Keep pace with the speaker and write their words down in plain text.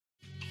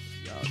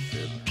Y'all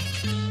tripping.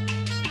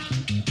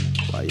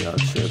 Why y'all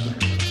tripping?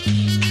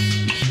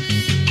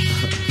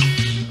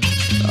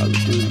 All the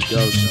dudes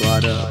go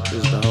squad up.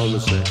 This is the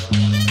homeless section.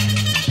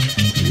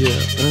 Yeah.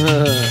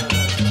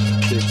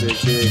 Tick, tick,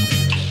 tick.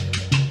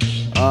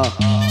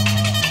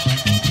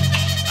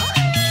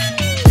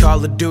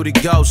 Call of Duty,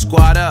 go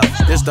squad up.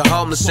 This the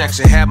homeless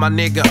section. Had my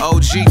nigga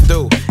OG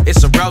through.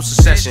 It's a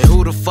roasting session.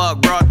 Who the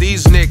fuck brought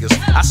these niggas?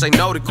 I say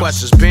no to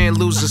questions. Been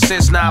losing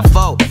since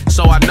 9-4,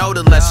 so I know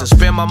the lesson.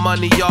 Spend my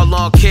money all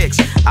on kicks.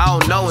 I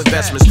don't know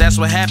investments. That's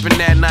what happened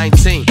at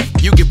 19.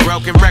 You get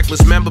broken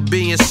reckless. Remember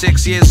being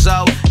 6 years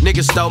old?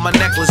 Niggas stole my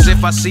necklace.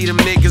 If I see them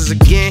niggas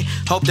again,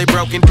 hope they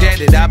broken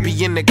deaded. I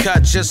be in the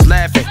cut just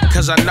laughing,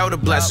 cause I know the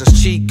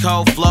blessings. Cheat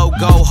code, flow,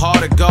 go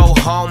hard or go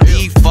home.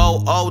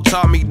 E4O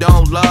taught me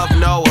don't love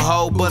no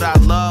hoe, but I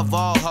love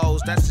all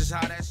hoes. That's just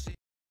how that shit